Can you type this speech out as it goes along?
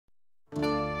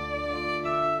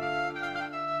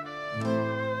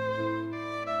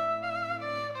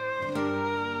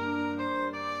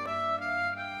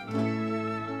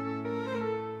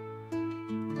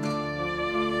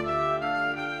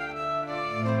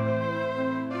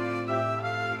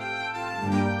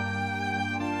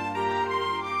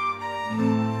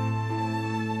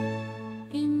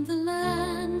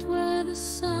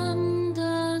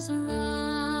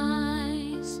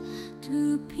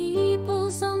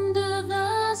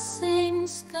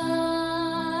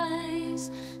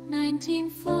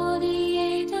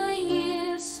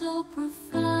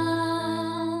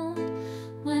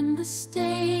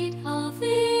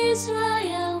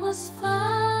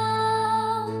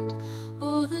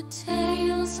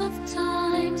tales of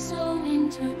time so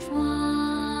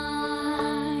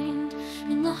intertwined.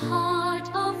 In the heart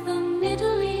of the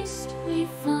Middle East we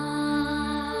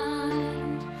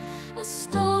find a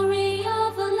story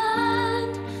of a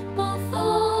land both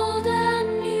old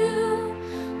and new,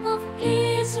 of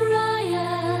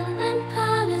Israel and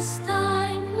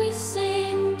Palestine we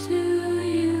sing to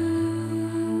you.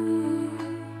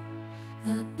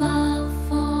 The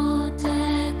Balfour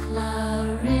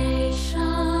Declaration,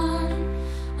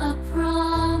 a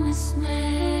promise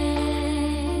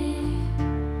made,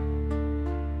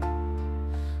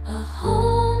 a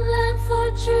homeland for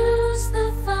Jews,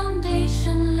 the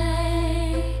foundation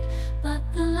laid, but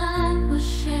the land was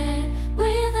shared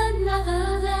with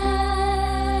another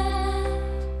land,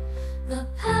 the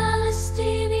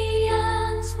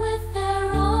Palestinians with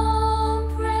their own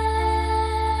prayer.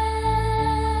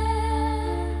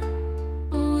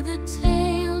 Oh, the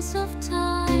tales of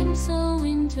time so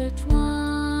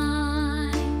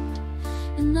intertwined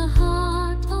in the heart